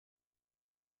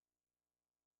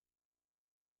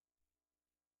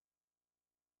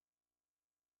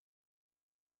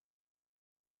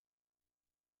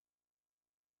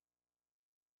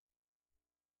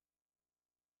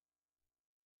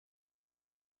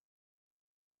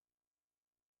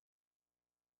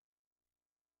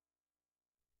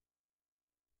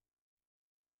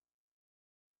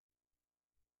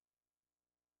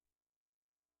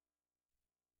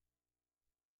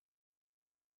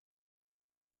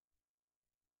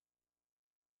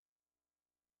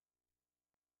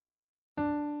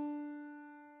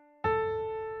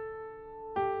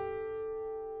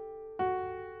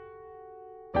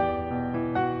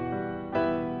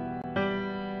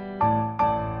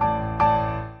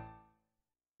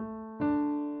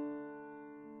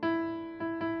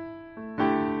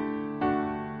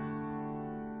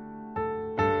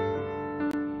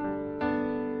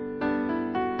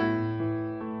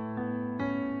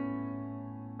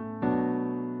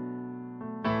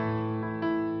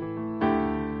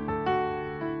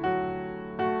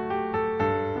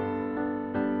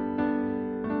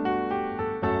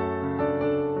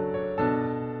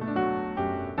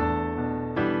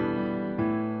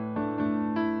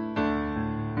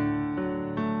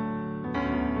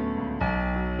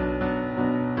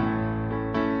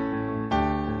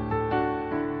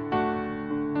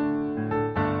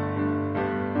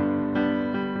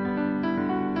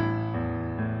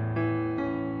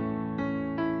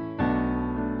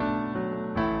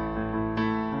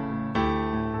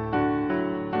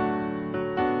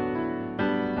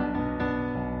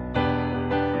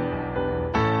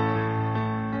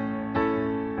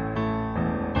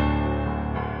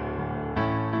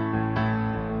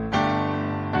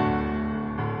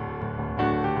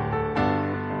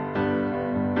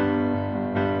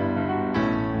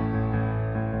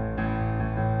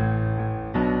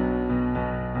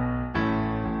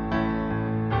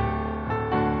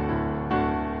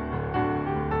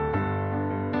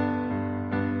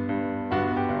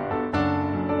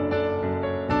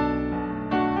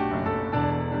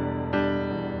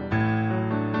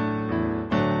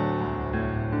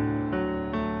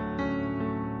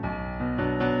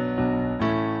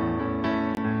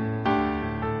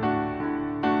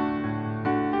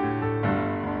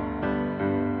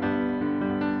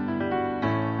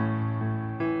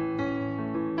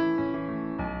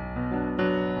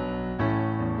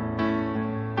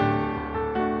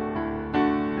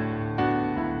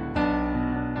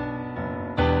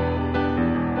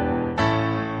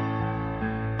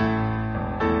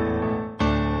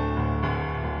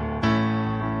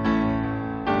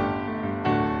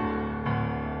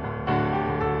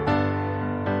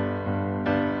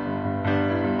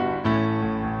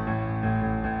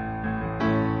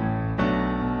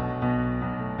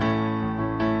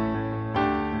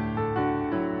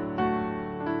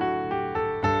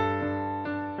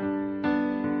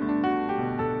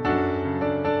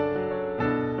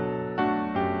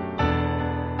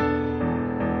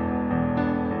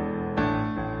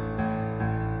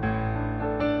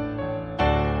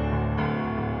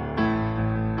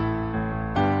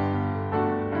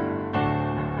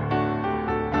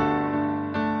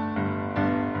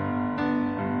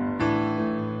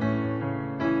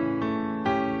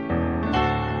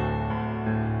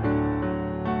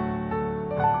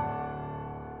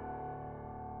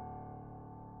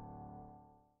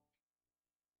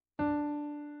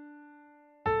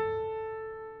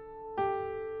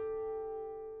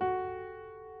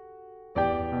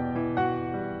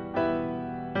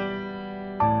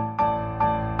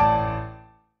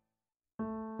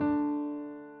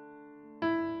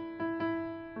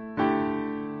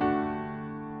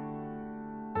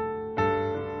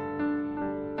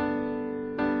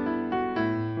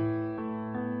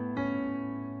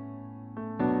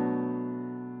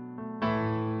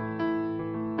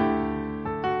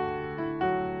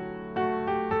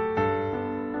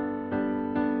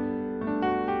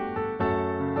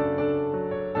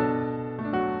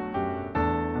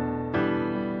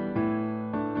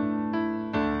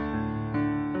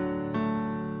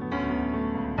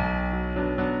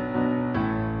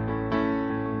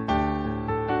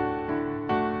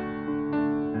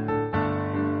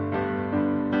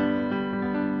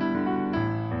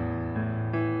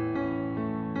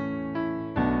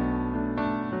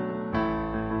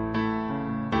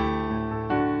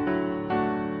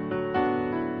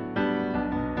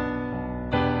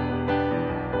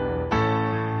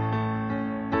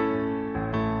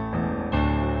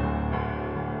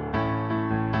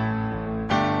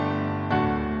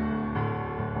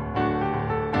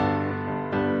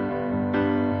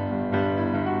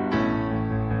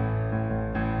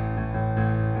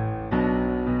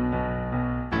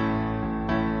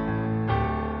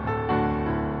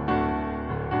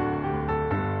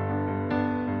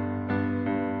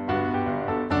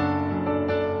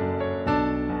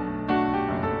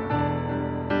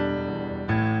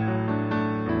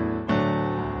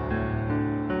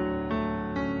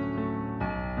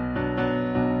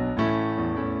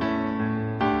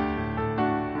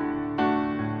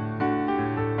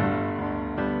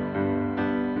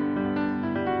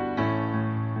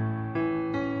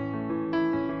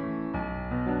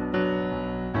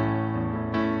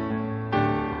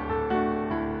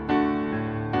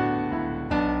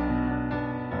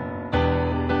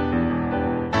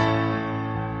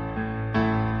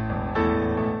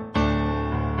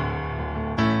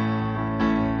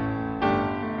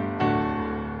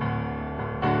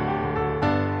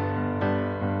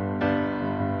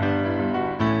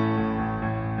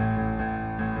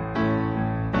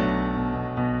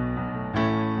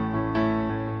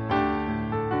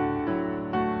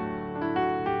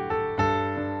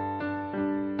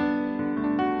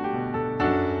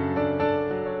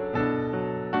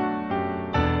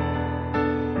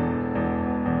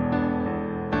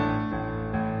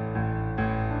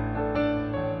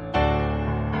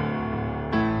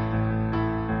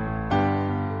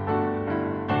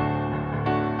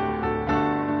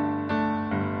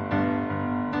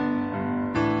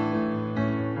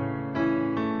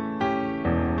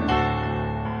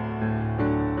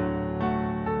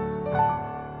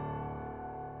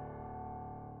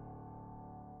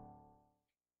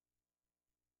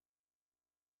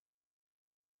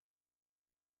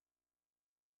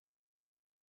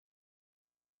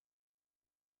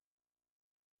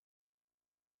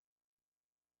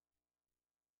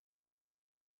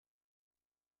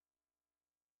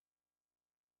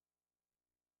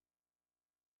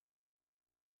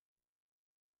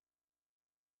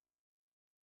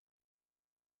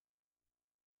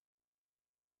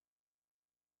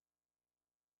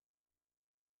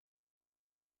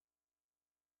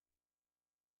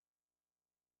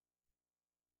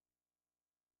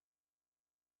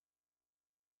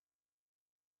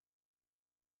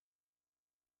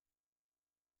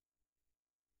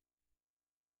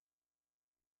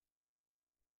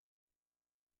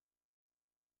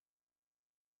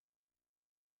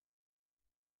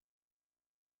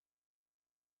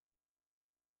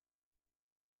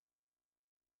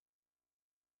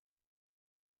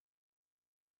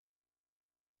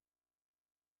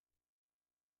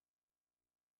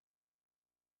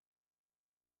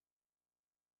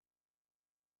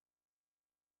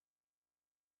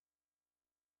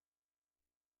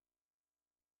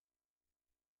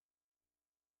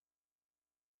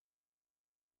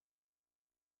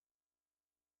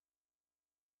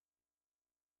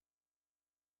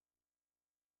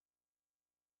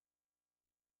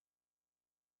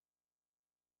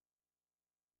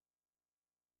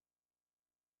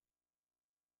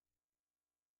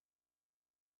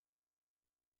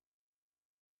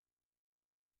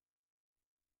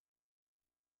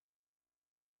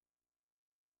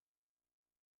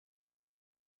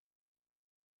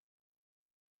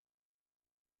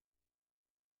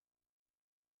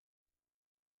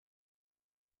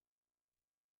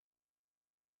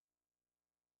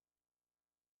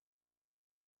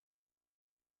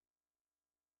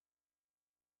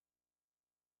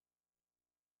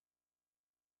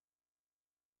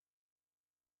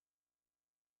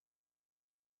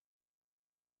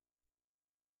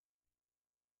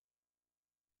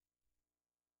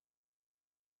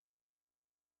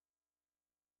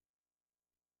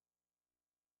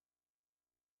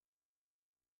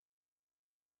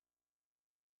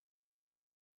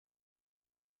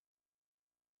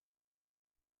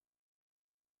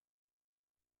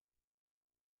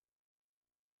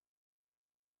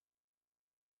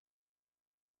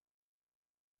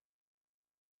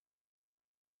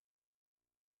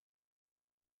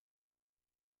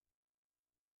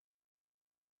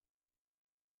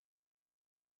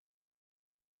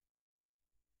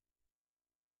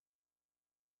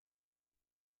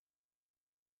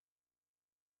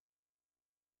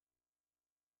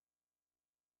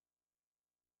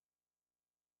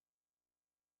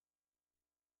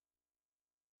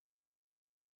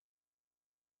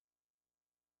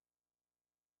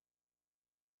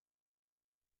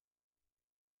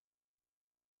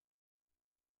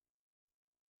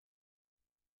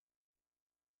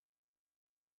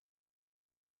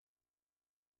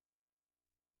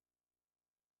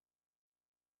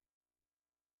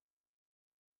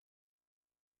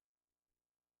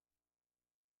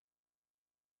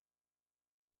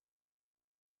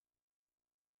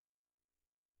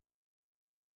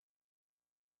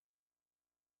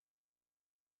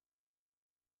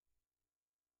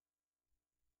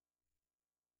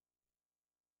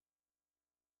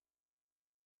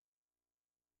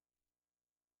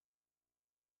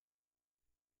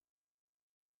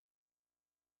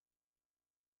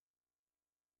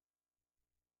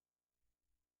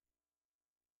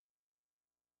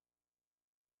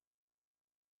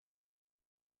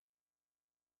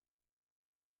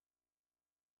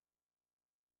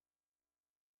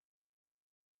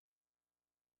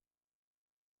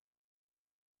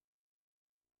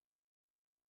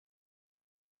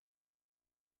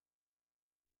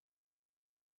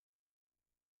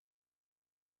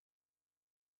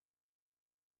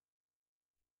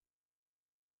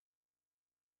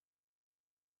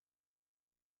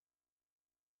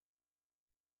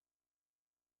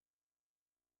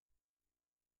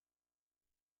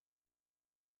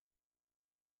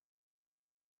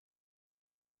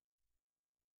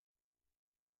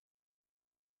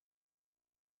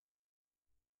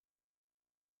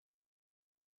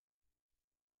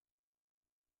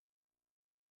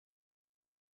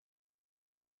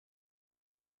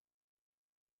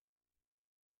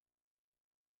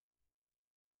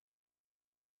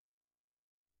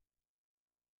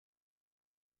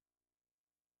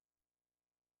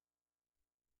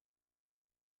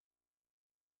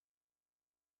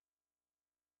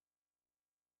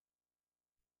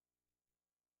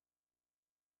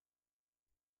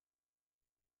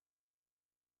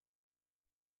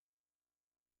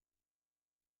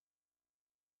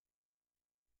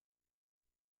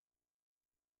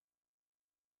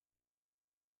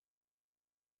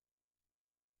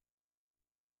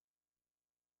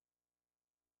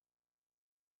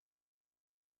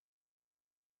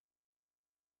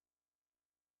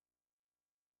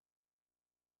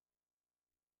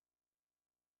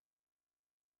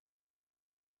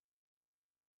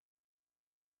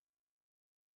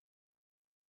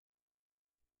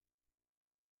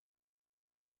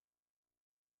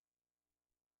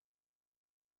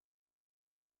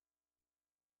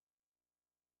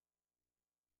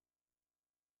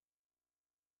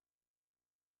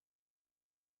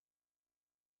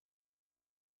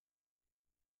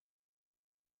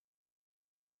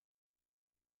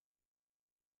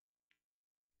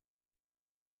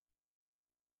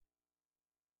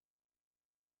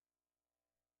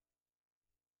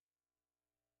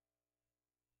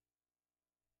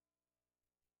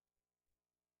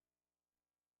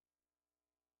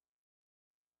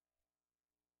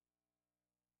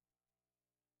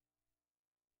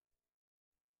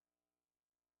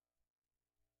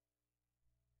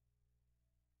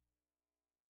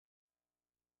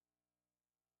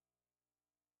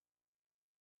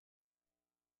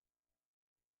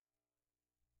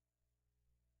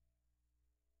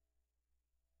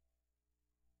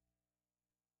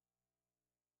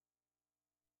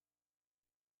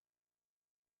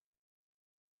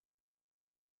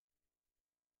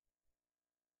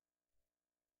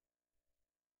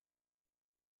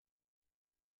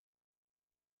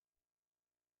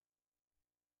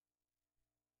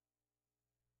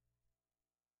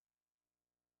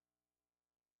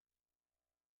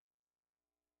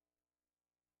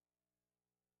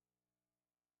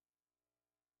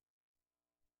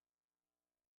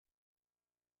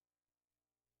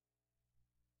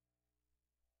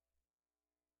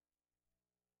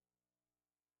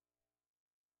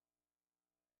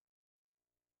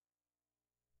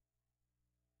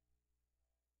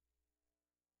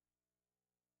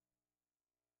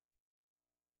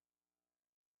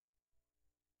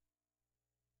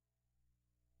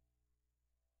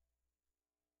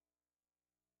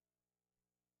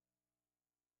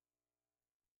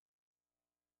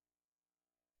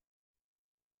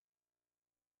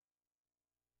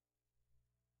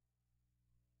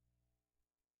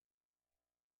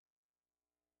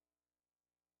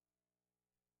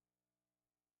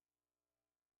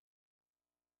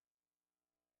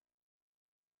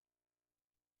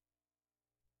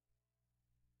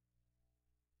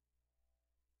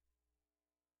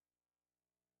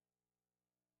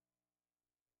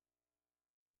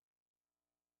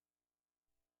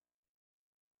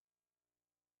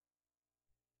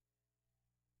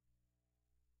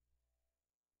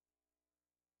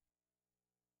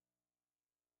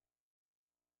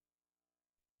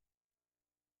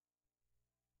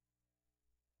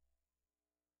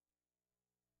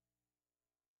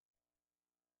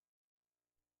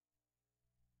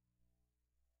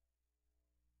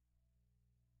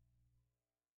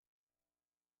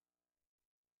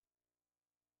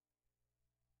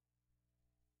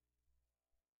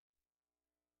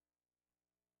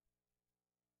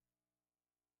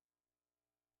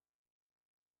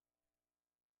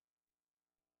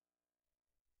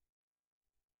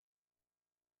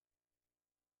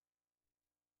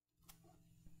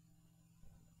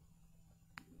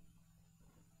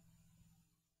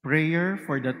Prayer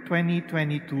for the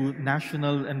 2022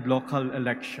 national and local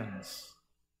elections.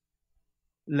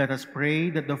 Let us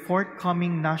pray that the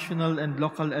forthcoming national and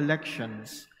local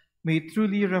elections may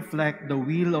truly reflect the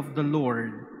will of the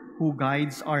Lord who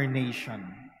guides our nation.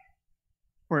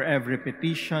 For every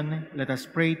petition, let us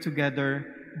pray together,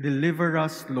 deliver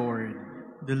us, Lord.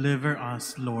 Deliver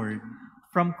us, Lord.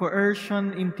 From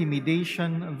coercion,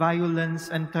 intimidation, violence,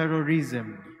 and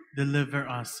terrorism. Deliver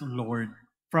us, Lord.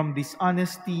 From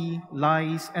dishonesty,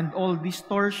 lies, and all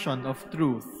distortion of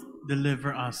truth.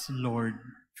 Deliver us, Lord.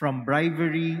 From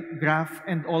bribery, graft,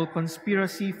 and all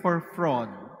conspiracy for fraud.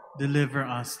 Deliver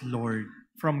us, Lord.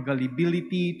 From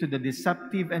gullibility to the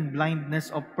deceptive and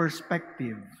blindness of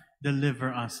perspective.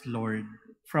 Deliver us, Lord.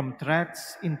 From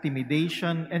threats,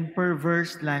 intimidation, and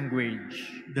perverse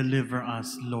language. Deliver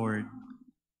us, Lord.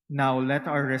 Now let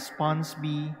our response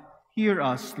be, hear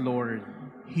us, Lord.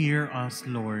 Hear us,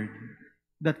 Lord.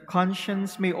 That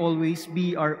conscience may always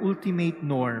be our ultimate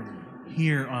norm.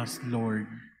 Hear us, Lord.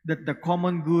 That the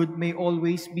common good may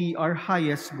always be our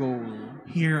highest goal.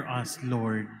 Hear us,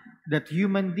 Lord. That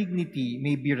human dignity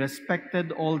may be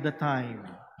respected all the time.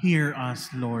 Hear us,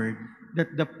 Lord.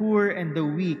 That the poor and the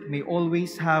weak may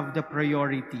always have the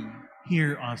priority.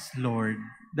 Hear us, Lord.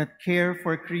 That care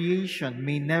for creation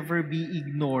may never be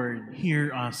ignored.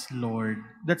 Hear us, Lord.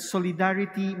 That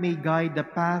solidarity may guide the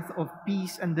path of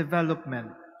peace and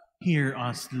development. Hear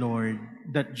us, Lord.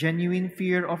 That genuine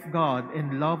fear of God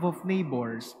and love of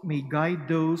neighbors may guide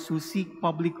those who seek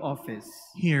public office.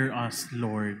 Hear us,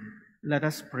 Lord. Let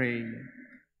us pray.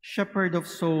 Shepherd of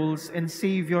souls and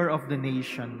Savior of the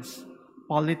nations,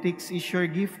 politics is your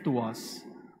gift to us,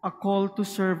 a call to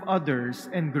serve others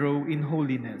and grow in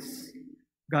holiness.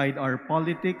 Guide our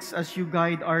politics as you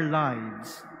guide our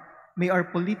lives. May our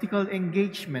political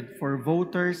engagement for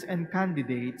voters and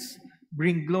candidates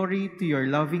bring glory to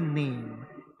your loving name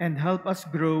and help us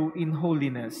grow in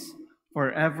holiness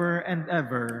forever and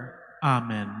ever.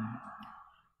 Amen.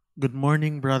 Good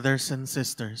morning, brothers and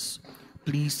sisters.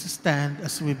 Please stand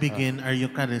as we begin our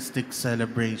Eucharistic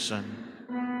celebration.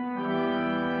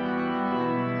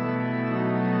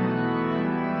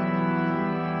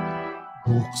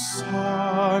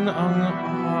 Buksan ang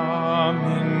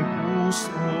aming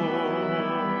puso,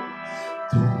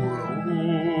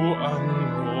 turuan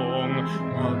mong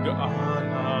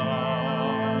mag-alab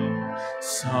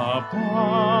sa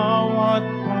bawat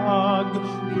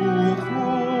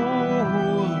paghuhuro,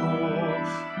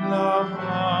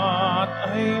 lahat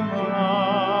ay makailangan.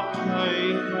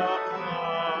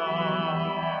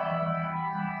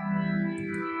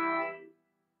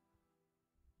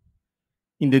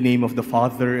 In the name of the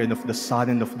Father, and of the Son,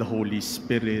 and of the Holy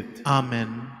Spirit.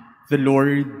 Amen. The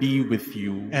Lord be with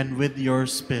you. And with your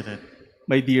spirit.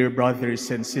 My dear brothers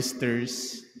and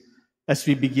sisters, as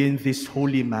we begin this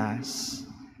Holy Mass,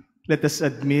 let us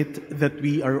admit that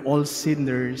we are all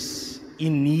sinners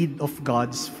in need of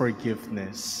God's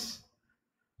forgiveness.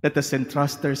 Let us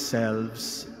entrust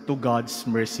ourselves to God's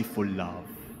merciful love.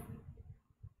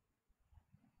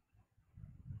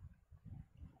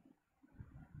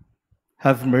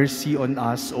 Have mercy on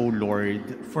us, O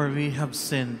Lord. For we have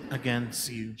sinned against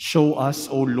you. Show us,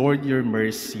 O Lord, your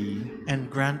mercy. And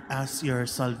grant us your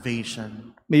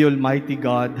salvation. May Almighty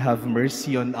God have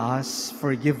mercy on us,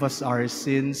 forgive us our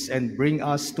sins, and bring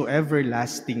us to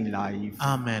everlasting life.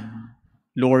 Amen.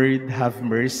 Lord, have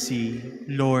mercy.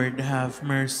 Lord, have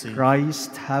mercy.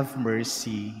 Christ, have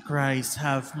mercy. Christ,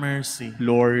 have mercy.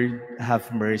 Lord,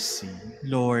 have mercy.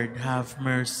 Lord, have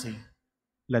mercy.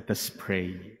 Let us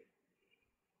pray.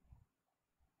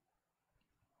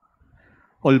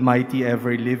 Almighty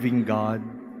ever-living God,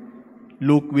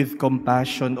 look with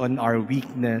compassion on our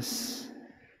weakness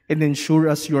and ensure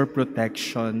us your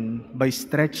protection by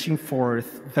stretching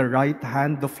forth the right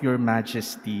hand of your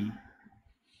majesty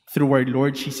through our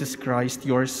Lord Jesus Christ,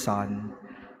 your Son,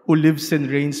 who lives and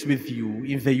reigns with you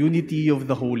in the unity of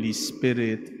the Holy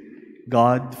Spirit,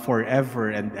 God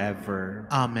forever and ever.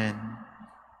 Amen.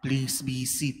 Please be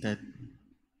seated.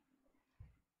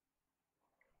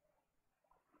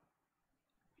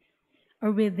 A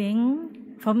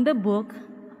reading from the book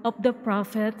of the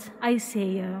prophet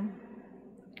Isaiah.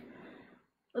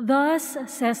 Thus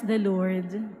says the Lord,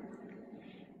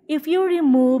 if you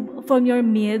remove from your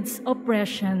midst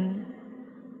oppression,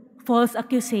 false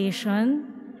accusation,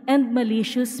 and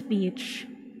malicious speech,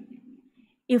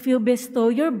 if you bestow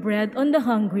your bread on the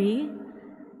hungry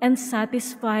and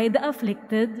satisfy the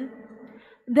afflicted,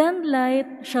 then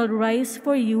light shall rise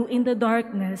for you in the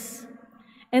darkness,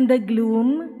 and the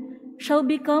gloom shall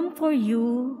become for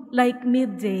you like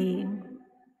midday.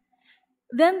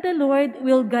 Then the Lord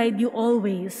will guide you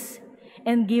always,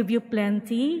 and give you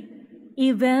plenty,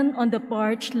 even on the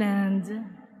parched land.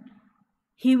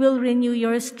 He will renew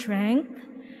your strength,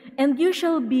 and you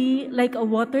shall be like a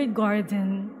watered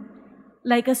garden,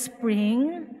 like a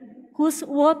spring whose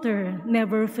water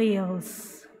never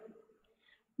fails.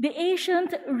 The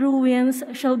ancient ruins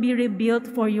shall be rebuilt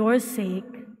for your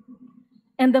sake,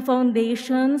 and the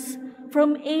foundations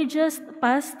from ages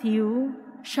past you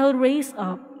shall raise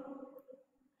up.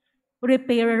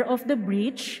 Repairer of the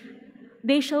breach,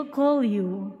 they shall call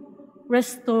you,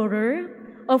 restorer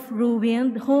of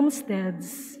ruined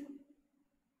homesteads.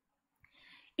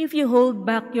 If you hold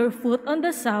back your foot on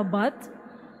the Sabbath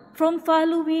from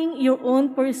following your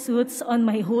own pursuits on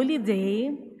my holy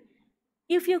day,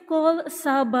 if you call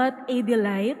Sabbath a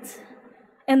delight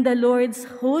and the Lord's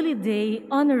holy day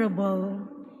honorable,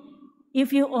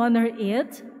 if you honor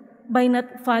it by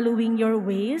not following your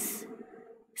ways,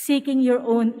 seeking your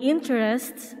own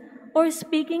interests, or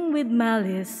speaking with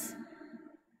malice,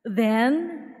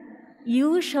 then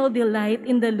you shall delight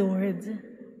in the Lord,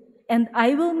 and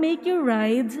I will make you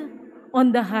ride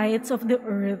on the heights of the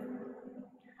earth.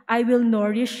 I will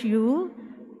nourish you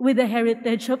with the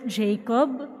heritage of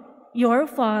Jacob, your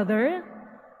father,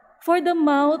 for the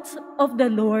mouth of the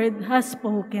Lord has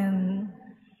spoken.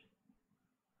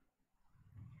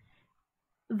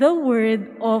 The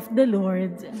word of the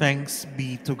Lord. Thanks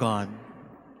be to God.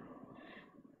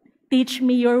 Teach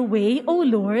me your way, O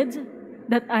Lord,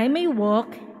 that I may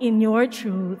walk in your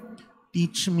truth.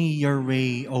 Teach me your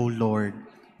way, O Lord,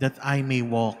 that I may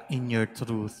walk in your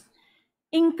truth.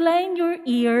 Incline your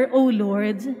ear, O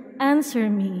Lord, answer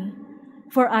me,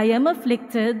 for I am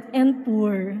afflicted and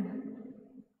poor.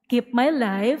 Keep my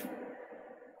life,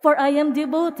 for I am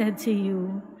devoted to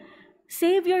you.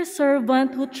 Save your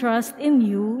servant who trusts in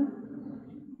you.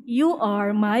 You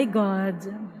are my God.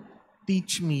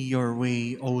 Teach me your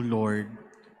way, O Lord,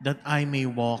 that I may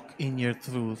walk in your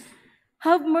truth.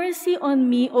 Have mercy on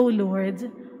me, O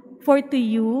Lord, for to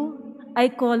you I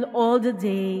call all the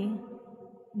day.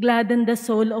 Gladden the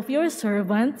soul of your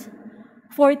servant,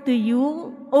 for to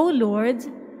you, O Lord,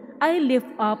 I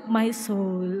lift up my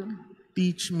soul.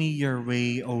 Teach me your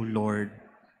way, O Lord,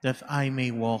 that I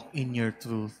may walk in your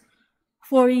truth.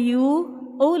 For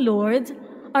you, O Lord,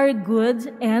 are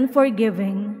good and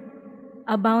forgiving,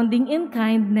 abounding in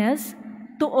kindness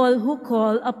to all who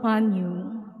call upon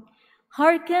you.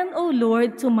 Hearken, O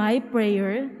Lord, to my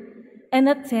prayer, and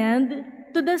attend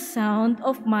to the sound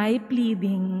of my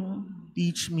pleading.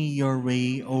 Teach me your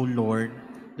way, O Lord,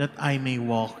 that I may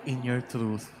walk in your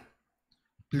truth.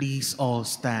 Please all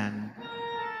stand.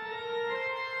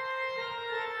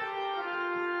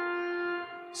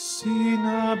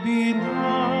 Sinabi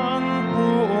ng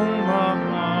buong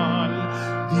mahal,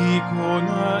 di ko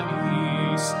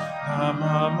nais na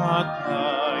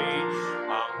mamatay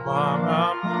ang mga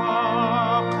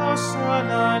makasalanan.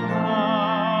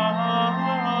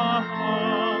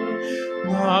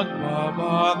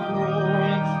 Nagbabagong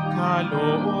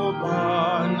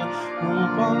kalooban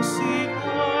upang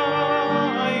sila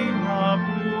ay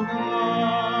mabuhay.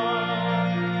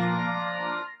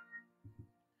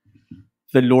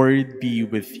 The Lord be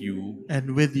with you.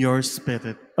 And with your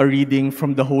spirit, A reading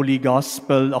from the Holy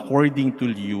Gospel according to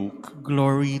Luke.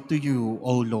 glory to you,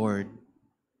 O Lord.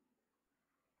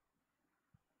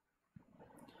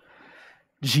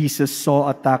 Jesus saw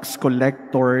a tax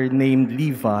collector named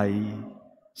Levi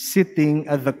sitting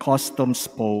at the customs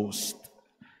post.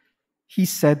 He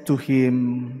said to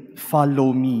him,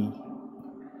 "Follow me."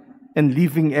 And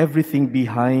leaving everything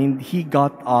behind, he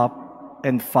got up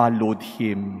and followed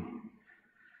him.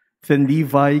 Then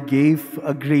Levi gave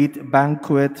a great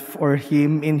banquet for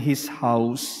him in his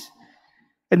house,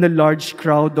 and a large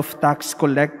crowd of tax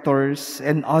collectors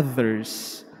and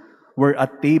others were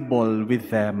at table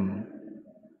with them.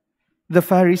 The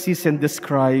Pharisees and the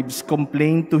scribes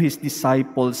complained to his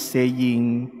disciples,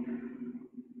 saying,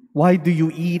 "Why do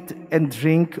you eat and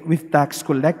drink with tax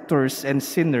collectors and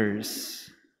sinners?"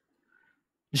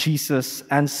 Jesus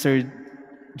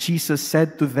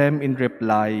said to them in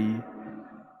reply,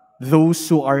 "Those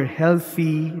who are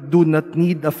healthy do not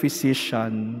need a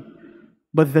physician,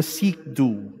 but the sick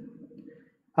do.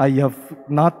 I have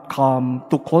not come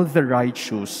to call the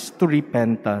righteous to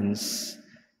repentance,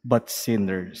 but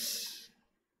sinners."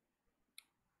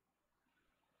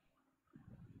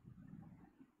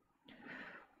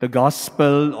 The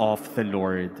Gospel of the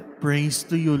Lord. Praise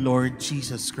to you, Lord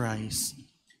Jesus Christ.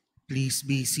 Please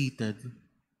be seated.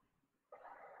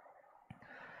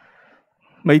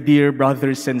 My dear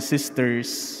brothers and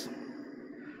sisters,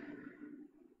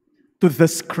 to the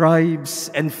scribes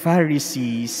and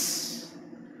Pharisees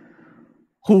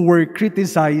who were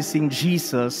criticizing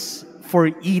Jesus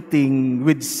for eating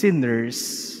with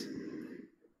sinners,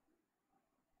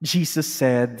 Jesus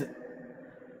said,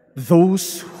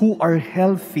 "Those who are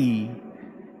healthy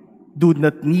do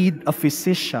not need a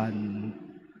physician,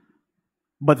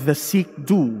 but the sick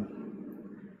do.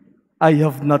 I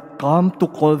have not come to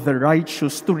call the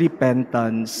righteous to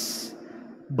repentance,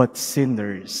 but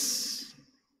sinners."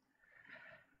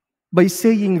 By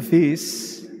saying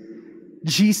this,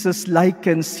 Jesus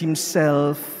likens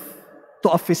himself to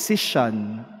a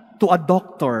physician, to a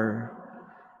doctor,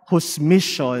 whose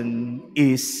mission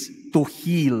is to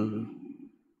heal.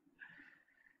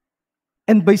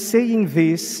 And by saying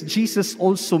this, Jesus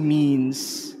also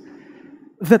means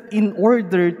that in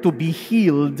order to be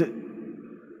healed,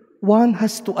 one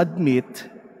has to admit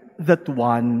that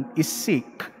one is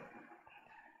sick.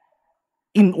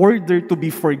 In order to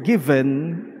be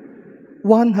forgiven,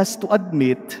 one has to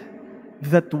admit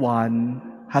that one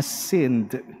has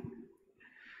sinned.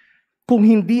 Kung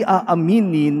hindi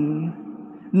aaminin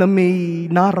na may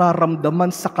nararamdaman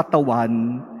sa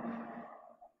katawan,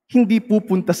 hindi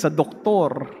pupunta sa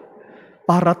doktor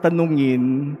para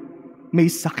tanungin,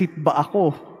 may sakit ba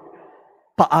ako?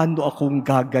 Paano akong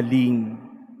gagaling?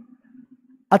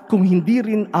 At kung hindi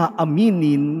rin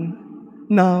aaminin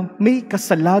na may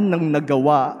kasalanang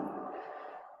nagawa,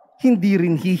 hindi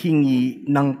rin hihingi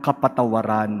ng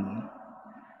kapatawaran.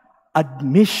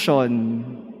 Admission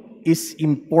is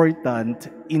important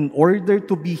in order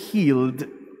to be healed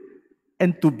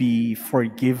and to be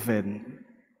forgiven.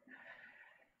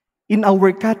 In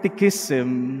our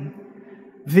catechism,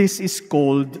 this is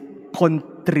called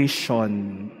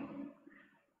contrition.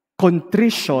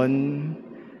 Contrition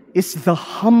is the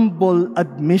humble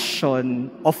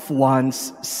admission of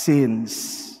one's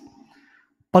sins.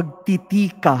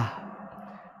 Pagtitika,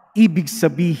 ibig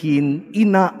sabihin,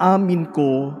 inaamin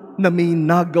ko na may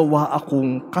nagawa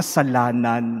akong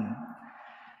kasalanan.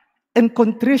 And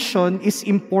contrition is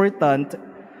important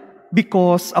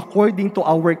because according to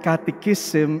our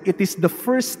catechism, it is the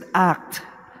first act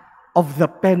of the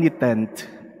penitent.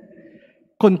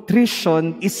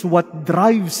 Contrition is what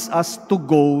drives us to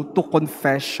go to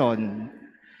confession.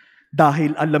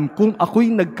 Dahil alam kong ako'y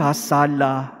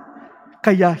nagkasala,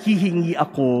 kaya hihingi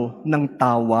ako ng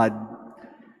tawad.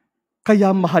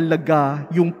 Kaya mahalaga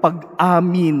yung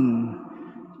pag-amin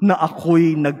na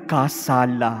ako'y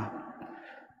nagkasala.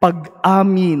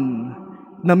 Pag-amin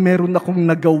na meron akong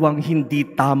nagawang hindi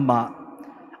tama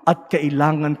at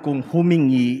kailangan kong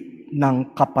humingi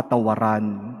ng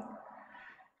kapatawaran.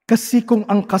 Kasi kung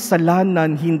ang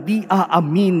kasalanan hindi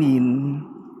aaminin,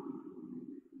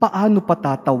 paano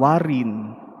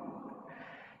patatawarin?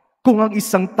 Kung ang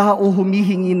isang tao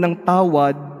humihingi ng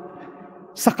tawad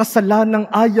sa kasalanang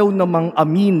ayaw namang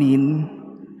aminin,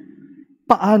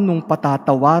 paanong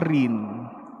patatawarin?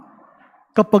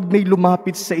 Kapag may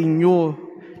lumapit sa inyo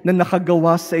na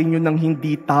nakagawa sa inyo ng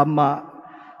hindi tama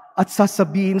at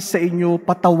sasabihin sa inyo,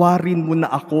 patawarin mo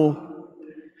na ako,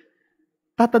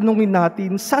 tatanungin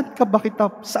natin, saan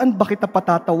ba kita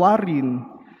patatawarin?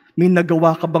 May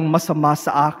nagawa ka bang masama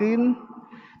sa akin?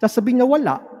 Sasabihin niya,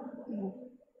 wala.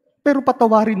 Pero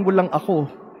patawarin mo lang ako.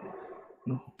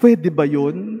 Pwede ba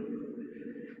yun?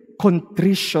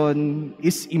 Contrition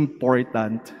is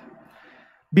important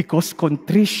because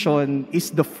contrition is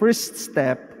the first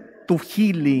step to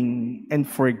healing and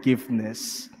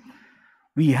forgiveness.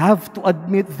 We have to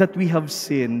admit that we have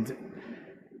sinned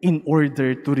in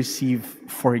order to receive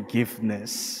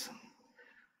forgiveness.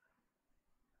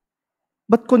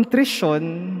 But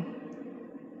contrition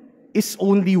is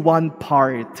only one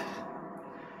part.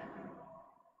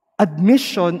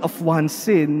 Admission of one's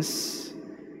sins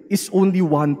is only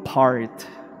one part.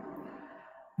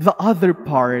 The other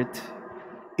part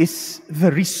is the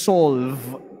resolve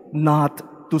not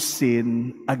to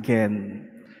sin again.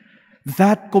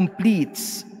 That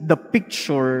completes the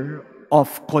picture of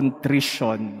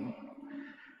contrition.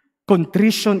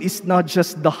 Contrition is not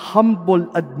just the humble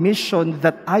admission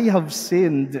that I have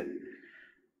sinned.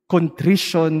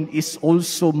 Contrition is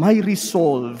also my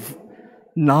resolve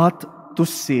not to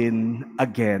sin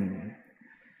again.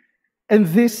 And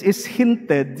this is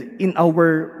hinted in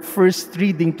our first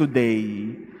reading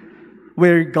today,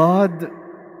 where God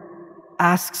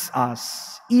asks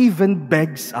us, even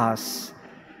begs us,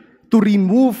 to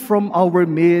remove from our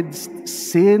midst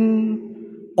sin,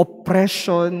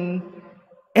 oppression,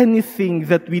 anything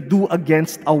that we do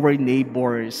against our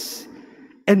neighbors,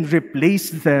 and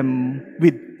replace them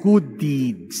with good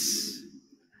deeds.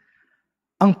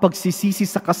 Ang pagsisisi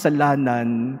sa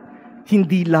kasalanan,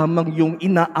 hindi lamang yung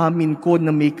inaamin ko na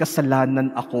may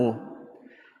kasalanan ako.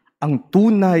 Ang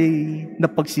tunay na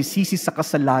pagsisisi sa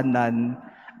kasalanan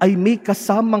ay may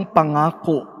kasamang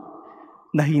pangako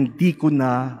na hindi ko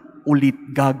na ulit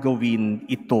gagawin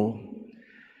ito.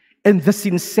 And the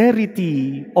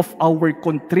sincerity of our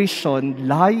contrition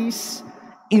lies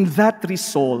in that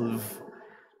resolve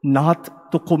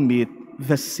not to commit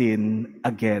the sin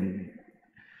again.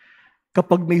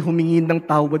 Kapag may humingi ng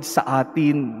tawad sa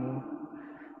atin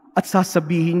at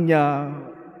sasabihin niya,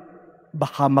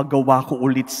 baka magawa ko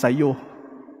ulit sa'yo,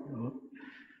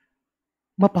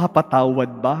 mapapatawad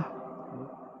ba?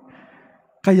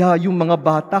 Kaya yung mga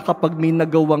bata, kapag may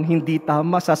nagawang hindi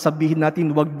tama, sasabihin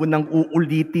natin, wag mo nang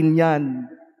uulitin yan.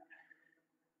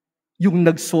 Yung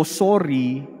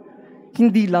nagsosorry,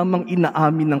 hindi lamang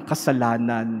inaamin ng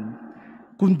kasalanan,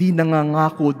 kundi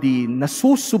nangangako din na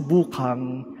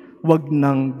susubukang wag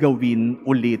nang gawin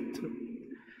ulit.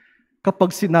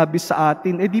 Kapag sinabi sa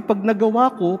atin, di pag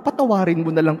nagawa ko, patawarin mo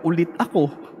na lang ulit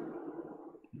ako.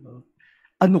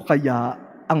 Ano kaya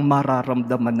ang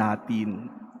mararamdaman natin?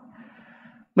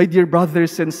 My dear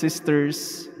brothers and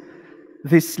sisters,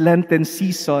 this Lenten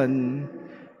season,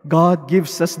 God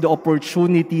gives us the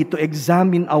opportunity to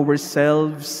examine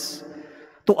ourselves,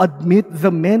 to admit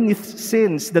the many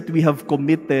sins that we have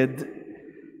committed,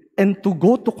 and to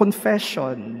go to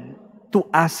confession, to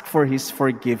ask for His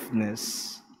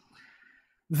forgiveness.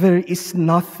 There is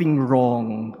nothing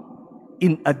wrong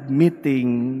in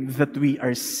admitting that we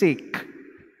are sick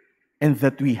and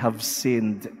that we have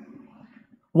sinned.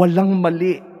 Walang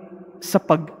mali sa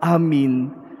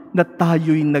pag-amin na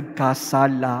tayo'y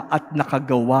nagkasala at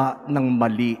nakagawa ng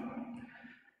mali.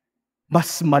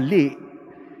 Mas mali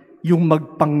yung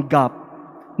magpanggap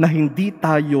na hindi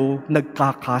tayo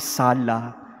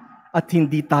nagkakasala at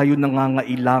hindi tayo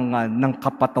nangangailangan ng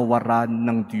kapatawaran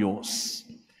ng Diyos.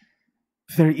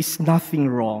 There is nothing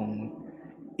wrong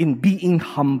in being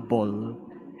humble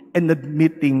and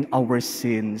admitting our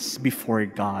sins before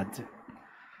God.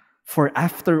 For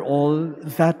after all,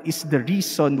 that is the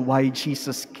reason why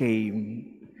Jesus came.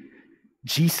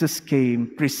 Jesus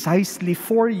came precisely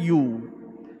for you,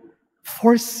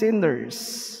 for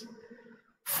sinners,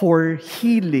 for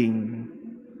healing,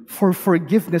 for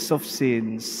forgiveness of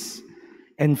sins,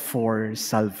 and for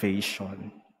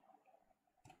salvation.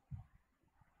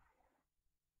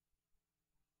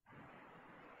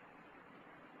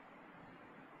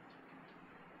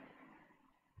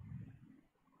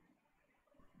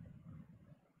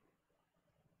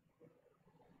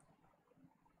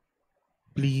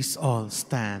 Please all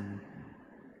stand.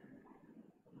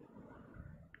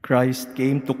 Christ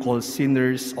came to call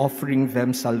sinners, offering them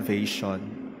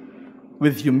salvation.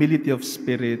 With humility of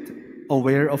spirit,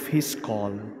 aware of His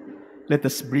call, let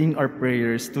us bring our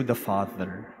prayers to the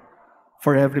Father.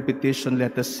 For every petition,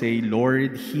 let us say,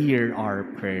 Lord, hear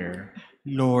our prayer.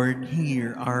 Lord,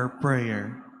 hear our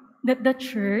prayer. That the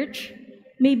Church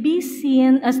may be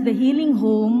seen as the healing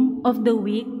home of the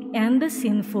weak and the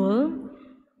sinful,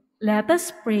 let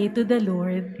us pray to the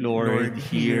Lord. Lord,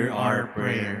 hear our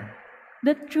prayer.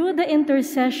 That through the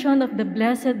intercession of the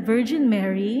Blessed Virgin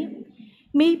Mary,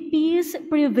 may peace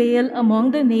prevail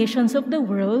among the nations of the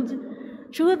world,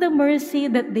 through the mercy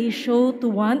that they show to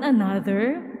one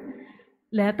another,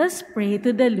 let us pray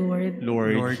to the Lord.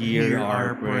 Lord, hear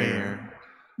our prayer.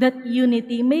 That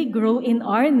unity may grow in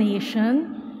our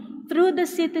nation, through the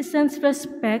citizens'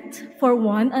 respect for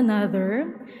one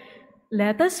another,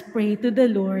 let us pray to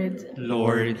the Lord.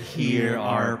 Lord, hear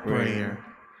our prayer.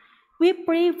 We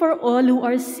pray for all who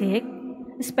are sick,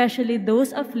 especially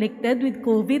those afflicted with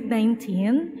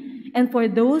COVID-19, and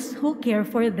for those who care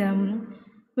for them,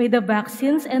 with the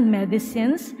vaccines and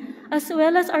medicines, as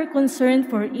well as our concern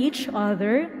for each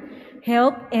other,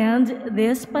 help end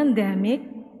this pandemic.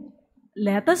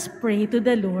 Let us pray to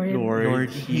the Lord. Lord,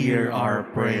 hear our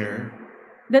prayer.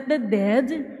 That the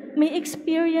dead may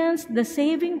experience the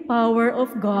saving power of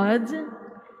God,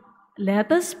 let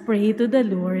us pray to the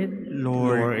Lord.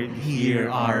 Lord, hear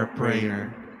our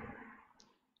prayer.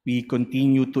 We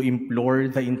continue to implore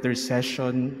the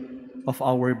intercession of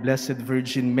our Blessed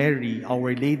Virgin Mary,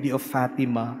 Our Lady of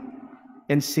Fatima,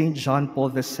 and Saint John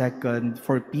Paul II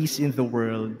for peace in the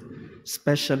world,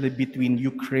 especially between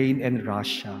Ukraine and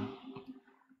Russia.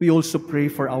 We also pray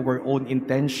for our own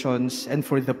intentions and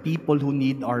for the people who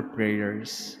need our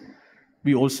prayers.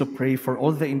 We also pray for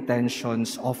all the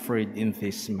intentions offered in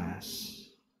this Mass.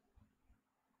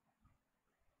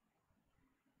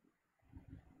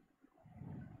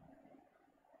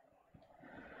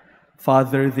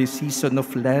 Father, this season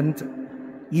of Lent,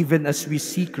 even as we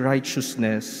seek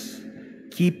righteousness,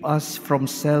 keep us from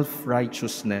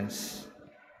self-righteousness.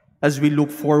 As we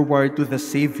look forward to the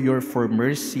Savior for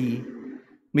mercy,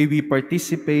 may we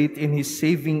participate in His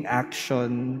saving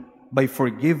action by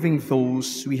forgiving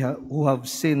those who have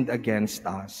sinned against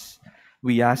us.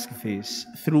 We ask this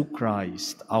through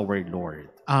Christ our Lord.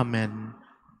 Amen.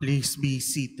 Please be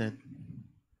seated.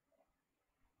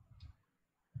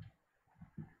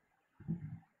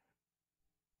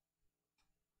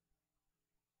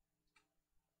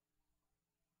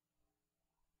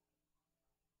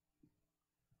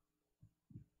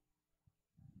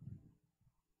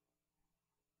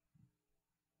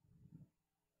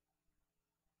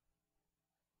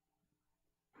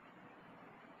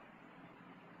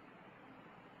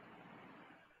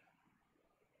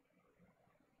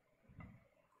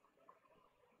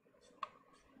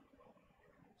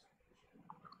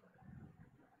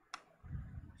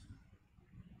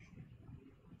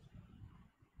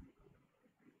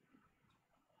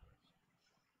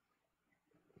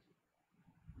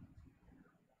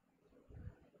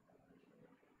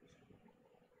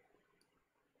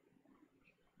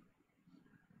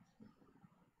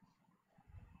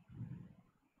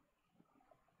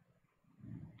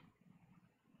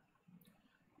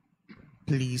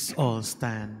 Please all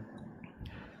stand.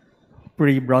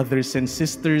 Pray, brothers and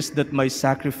sisters, that my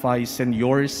sacrifice and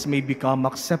yours may become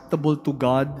acceptable to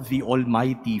God, the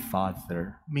Almighty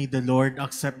Father. May the Lord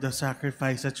accept the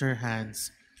sacrifice at your hands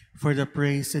for the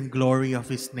praise and glory of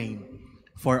his name,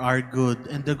 for our good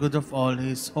and the good of all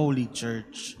his holy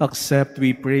church. Accept,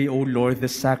 we pray, O Lord, the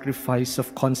sacrifice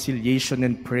of conciliation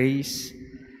and praise,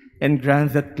 and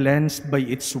grant that cleansed by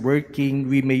its working,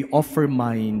 we may offer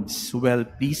minds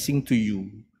well-pleasing to you,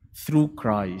 through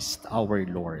Christ our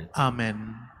Lord.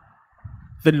 Amen.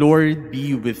 The Lord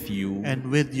be with you.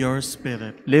 And with your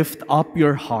spirit, Lift up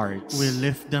your hearts. we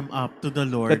lift them up to the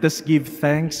Lord. Let us give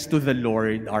thanks to the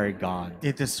Lord our God.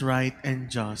 It is right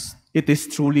and just. It is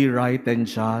truly right and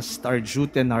just, our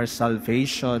duty and our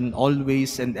salvation,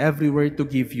 always and everywhere to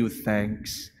give you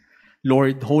thanks,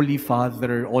 Lord, Holy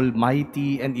Father,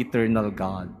 Almighty and eternal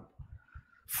God.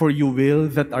 For you will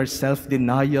that our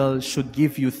self-denial should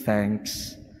give you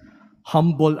thanks,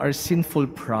 humble our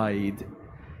sinful pride,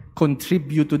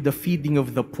 contribute to the feeding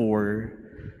of the poor,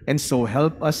 and so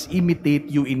help us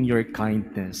imitate you in your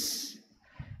kindness.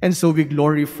 And so we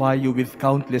glorify you with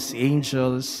countless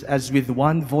angels, as with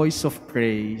one voice of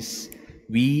praise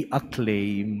we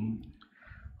acclaim,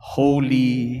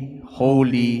 Holy,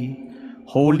 holy,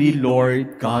 holy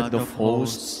Lord God of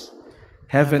hosts,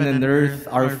 heaven and earth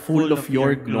are full of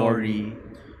your glory.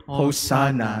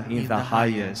 Hosanna in the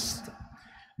highest.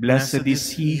 Blessed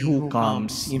is he who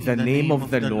comes in the name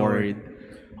of the Lord.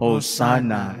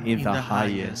 Hosanna in the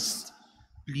highest.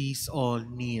 Please all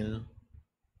kneel.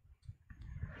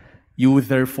 You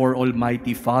therefore,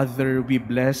 Almighty Father, we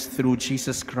bless through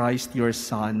Jesus Christ, your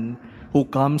Son, who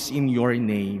comes in your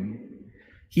name.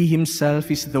 He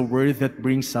himself is the word that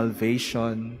brings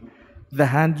salvation, the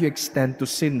hand you extend to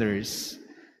sinners,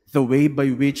 the way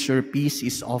by which your peace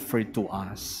is offered to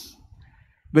us.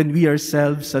 When we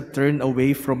ourselves had turned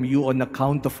away from you on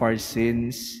account of our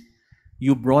sins,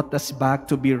 you brought us back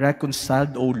to be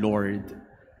reconciled, O Lord,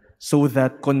 so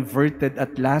that, converted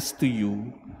at last to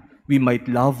you, we might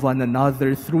love one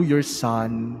another through your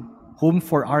Son, whom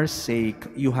for our sake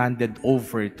you handed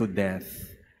over to death.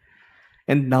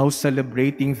 And now,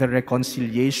 celebrating the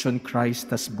reconciliation Christ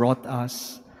has brought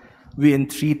us, we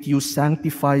entreat you,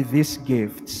 sanctify these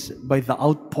gifts by the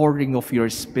outpouring of your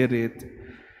Spirit,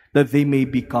 that they may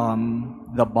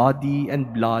become the body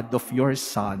and blood of your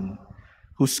Son,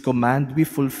 whose command we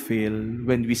fulfill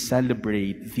when we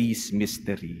celebrate these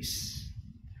mysteries.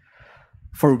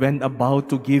 For when about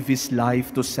to give his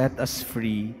life to set us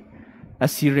free,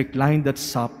 as he reclined at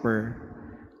supper,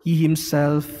 he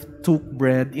himself took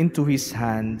bread into his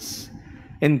hands,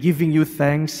 and giving you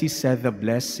thanks, he said the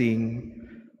blessing,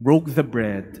 broke the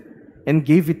bread, and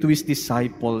gave it to his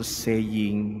disciples,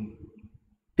 saying,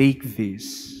 Take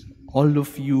this, all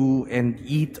of you, and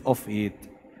eat of it,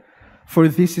 for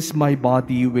this is my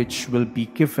body which will be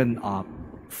given up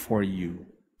for you.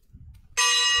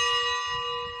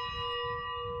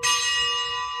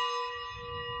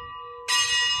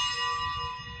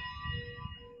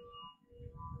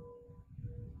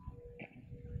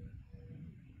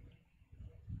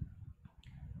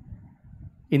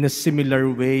 In a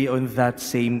similar way, on that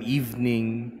same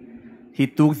evening, he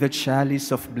took the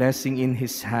chalice of blessing in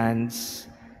his hands,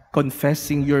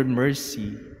 confessing your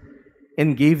mercy,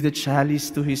 and gave the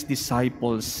chalice to his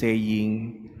disciples,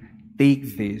 saying,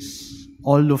 Take this,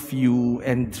 all of you,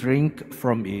 and drink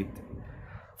from it.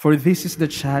 For this is the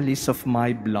chalice of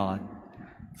my blood,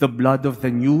 the blood of the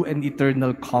new and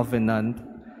eternal covenant,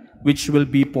 which will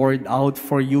be poured out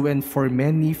for you and for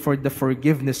many for the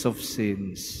forgiveness of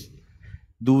sins.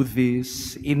 Do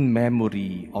this in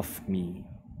memory of me.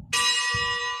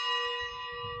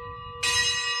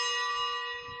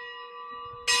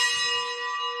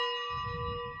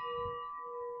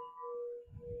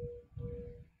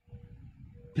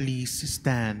 Please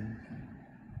stand.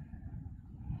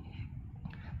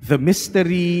 The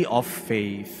mystery of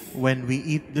faith. When we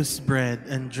eat this bread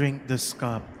and drink this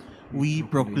cup, we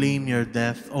proclaim your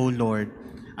death, O Lord,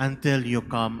 until you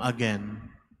come again.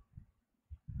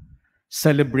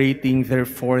 Celebrating,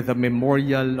 therefore, the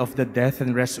memorial of the death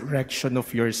and resurrection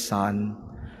of your Son,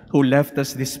 who left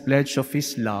us this pledge of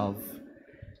his love,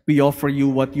 we offer you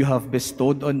what you have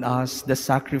bestowed on us, the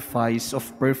sacrifice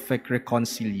of perfect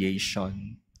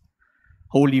reconciliation.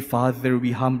 Holy Father,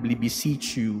 we humbly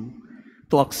beseech you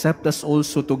to accept us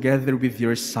also together with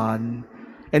your Son,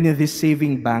 and in this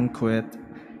saving banquet,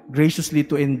 graciously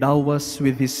to endow us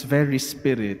with his very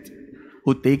Spirit,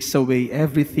 who takes away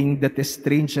everything that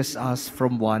estranges us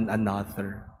from one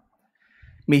another.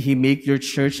 May he make your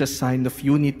church a sign of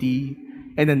unity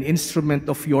and an instrument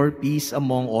of your peace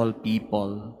among all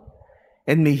people.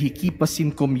 And may he keep us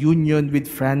in communion with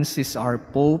Francis our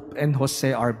Pope and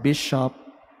Jose our Bishop,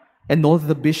 and all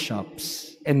the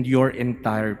bishops and your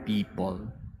entire people.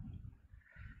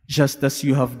 Just as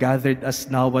you have gathered us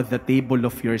now at the table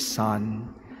of your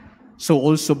Son, so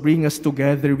also bring us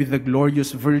together with the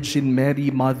glorious Virgin Mary,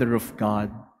 Mother of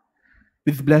God,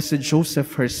 with blessed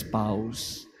Joseph, her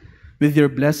spouse, with your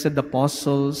blessed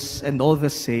apostles and all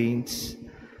the saints,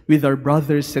 with our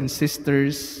brothers and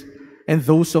sisters, and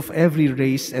those of every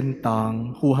race and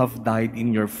tongue who have died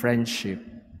in your friendship.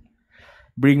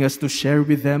 Bring us to share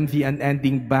with them the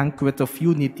unending banquet of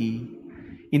unity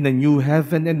in a new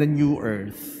heaven and a new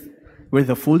earth, where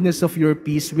the fullness of your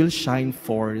peace will shine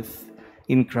forth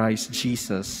in Christ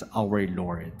Jesus our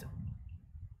Lord.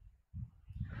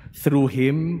 Through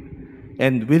him,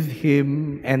 and with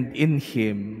him, and in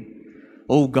him,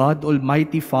 O God,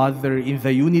 Almighty Father, in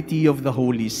the unity of the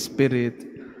Holy Spirit,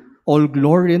 all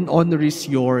glory and honor is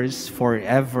yours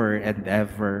forever and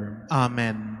ever.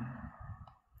 Amen.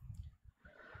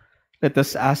 Let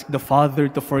us ask the Father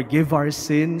to forgive our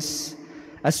sins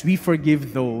as we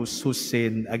forgive those who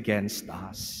sin against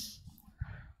us.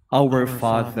 Our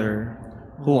Father,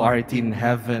 who art in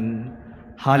heaven,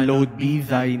 hallowed be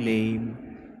thy name.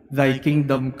 Thy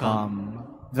kingdom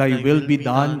come, thy will be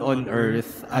done on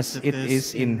earth as it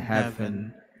is in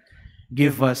heaven.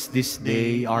 Give us this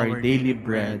day our daily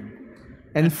bread,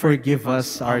 and forgive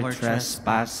us our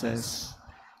trespasses,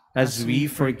 as we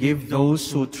forgive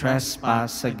those who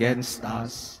trespass against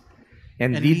us.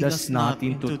 And lead us not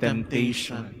into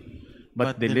temptation,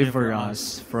 but deliver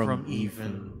us from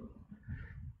evil.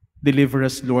 Deliver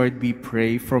us, Lord, we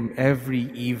pray, from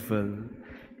every evil.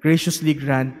 Graciously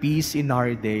grant peace in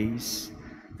our days,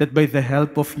 that by the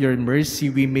help of your mercy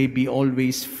we may be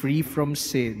always free from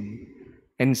sin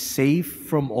and safe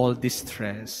from all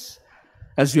distress,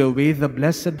 as we await the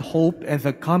blessed hope and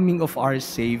the coming of our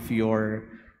Savior,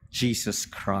 Jesus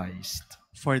Christ.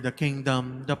 For the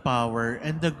kingdom, the power,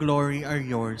 and the glory are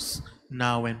yours,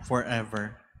 now and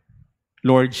forever.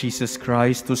 Lord Jesus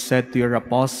Christ, who said to your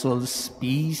apostles,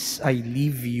 "Peace I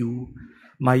leave you,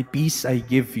 my peace I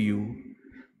give you,"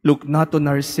 look not on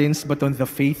our sins, but on the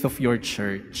faith of your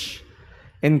church,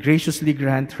 and graciously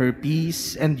grant her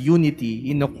peace and unity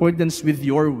in accordance with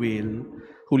your will,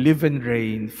 who live and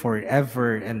reign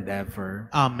forever and ever.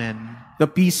 Amen. The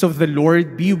peace of the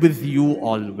Lord be with you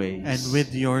always. And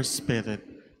with your spirit.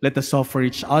 Let us offer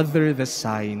each other the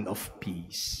sign of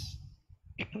peace.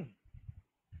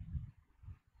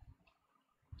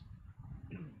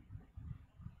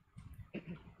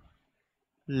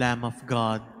 Lamb of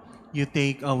God, you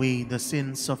take away the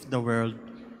sins of the world.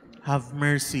 Have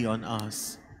mercy on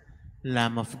us.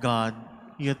 Lamb of God,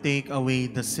 you take away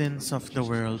the sins of the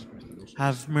world.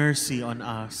 Have mercy on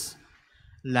us.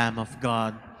 Lamb of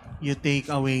God, you take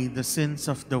away the sins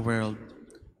of the world.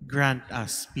 Grant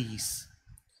us peace.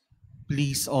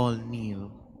 Please all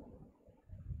kneel.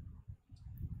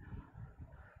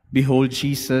 Behold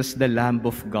Jesus, the Lamb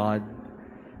of God.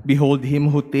 Behold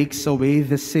him who takes away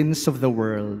the sins of the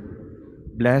world.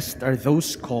 Blessed are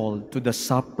those called to the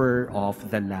supper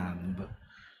of the Lamb.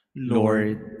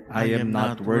 Lord, I am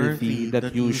not worthy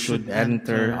that you should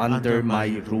enter under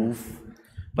my roof,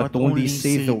 but only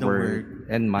say the word,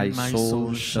 and my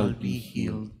soul shall be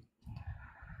healed.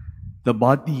 The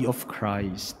body of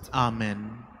Christ.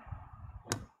 Amen.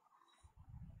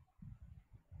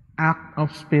 Act of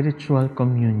spiritual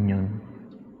communion.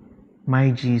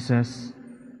 My Jesus,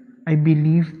 I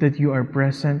believe that you are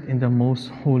present in the most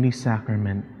holy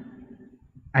sacrament.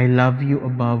 I love you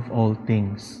above all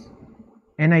things,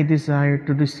 and I desire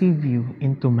to receive you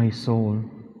into my soul.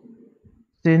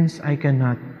 Since I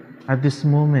cannot at this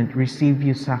moment receive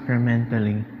you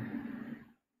sacramentally,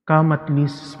 come at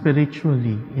least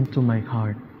spiritually into my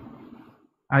heart.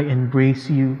 I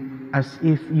embrace you as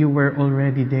if you were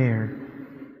already there,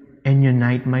 and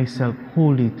unite myself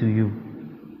wholly to you.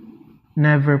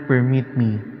 Never permit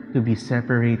me to be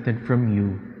separated from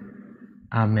you.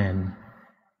 Amen.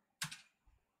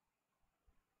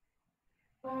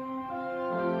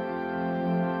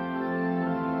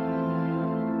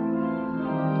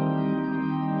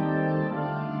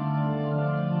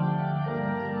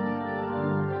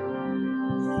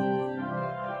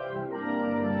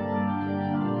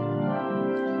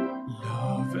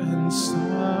 Love and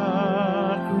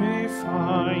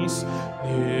sacrifice,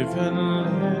 live and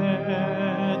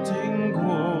letting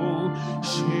go,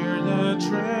 share the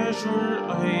treasure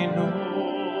I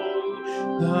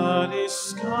know that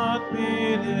is God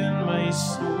within my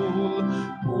soul,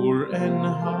 poor and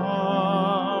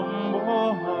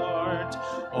humble heart,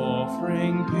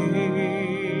 offering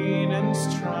pain and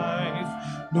strife.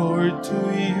 Lord, to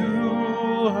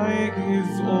you I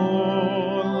give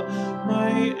all,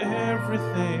 my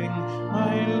everything,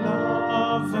 my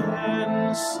love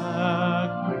and sacrifice.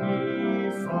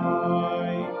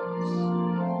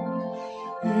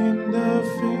 In the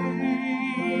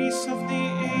face of the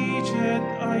aged,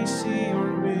 I see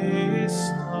your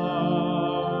wisdom.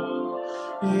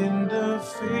 In the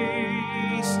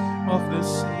face of the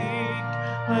sick,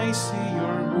 I see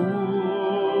your wounds.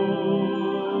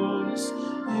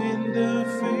 In the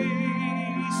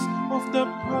face of the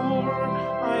poor,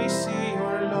 I see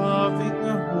your loving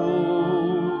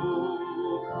hope.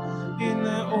 In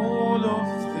all of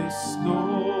this,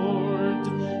 Lord,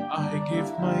 I give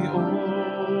my all.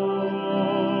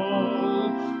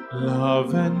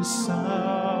 Love and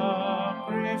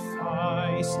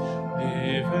sacrifice,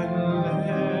 live and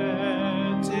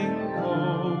letting go,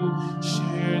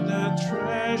 share the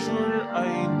treasure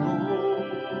I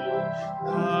know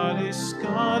that is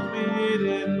God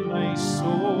within my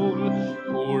soul,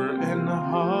 poor and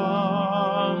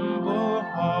humble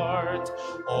heart,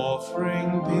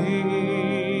 offering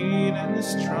pain and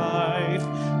strife.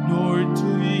 Lord,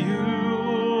 to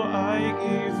you I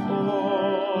give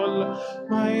all,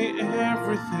 my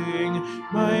everything,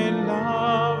 my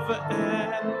love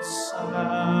and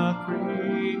sacrifice.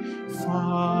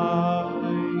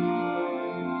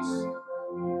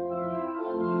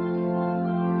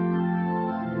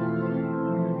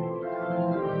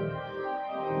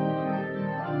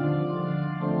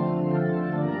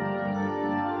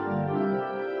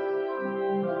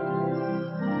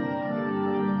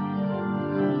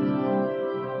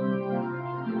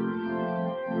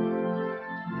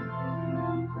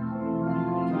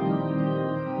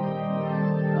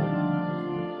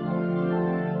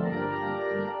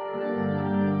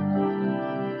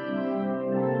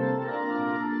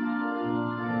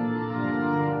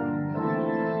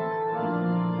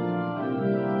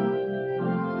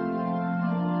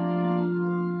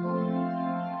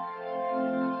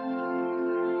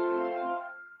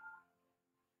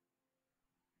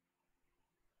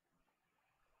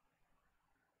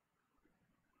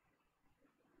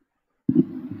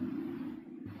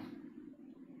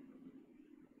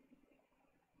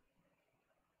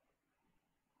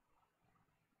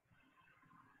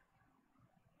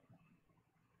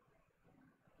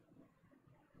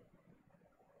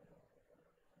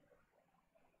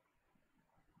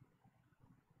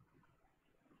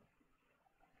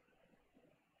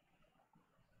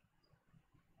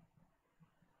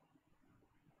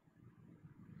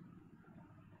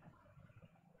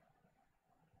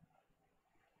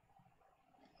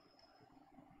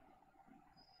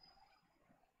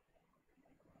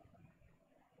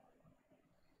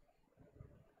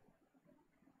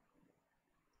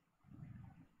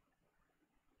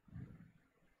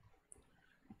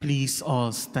 Please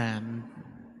all stand.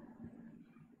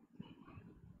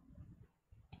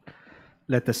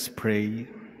 Let us pray.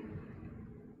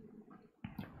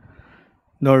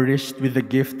 Nourished with the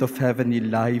gift of heavenly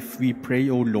life, we pray,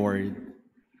 O Lord,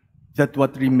 that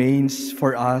what remains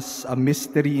for us a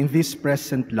mystery in this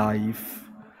present life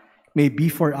may be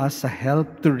for us a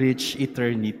help to reach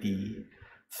eternity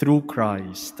through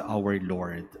Christ our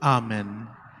Lord. Amen.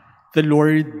 The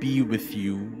Lord be with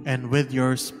you. And with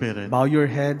your spirit. Bow your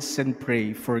heads and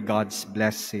pray for God's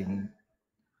blessing.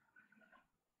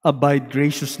 Abide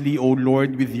graciously, O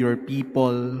Lord, with your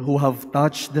people who have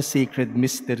touched the sacred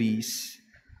mysteries,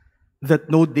 that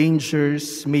no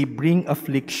dangers may bring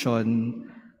affliction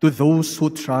to those who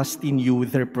trust in you,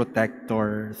 their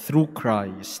protector, through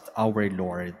Christ our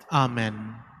Lord.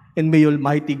 Amen. And may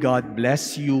Almighty God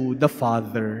bless you, the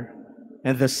Father,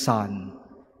 and the Son,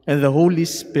 and the Holy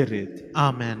Spirit.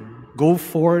 Amen. Go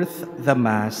forth, the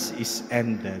Mass is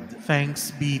ended.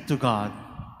 Thanks be to God.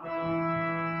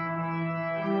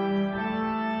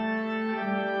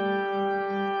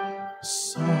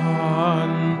 Santa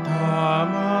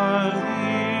Maria,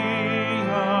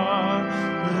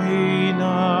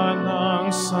 Reyna ng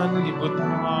Sanlibutan,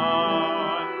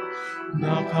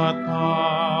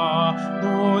 nakatanod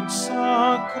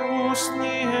sa krus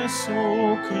ni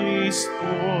Jesu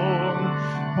Kristong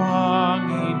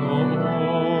Panginoon,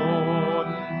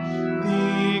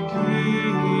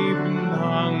 tigib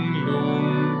ng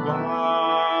lumbay.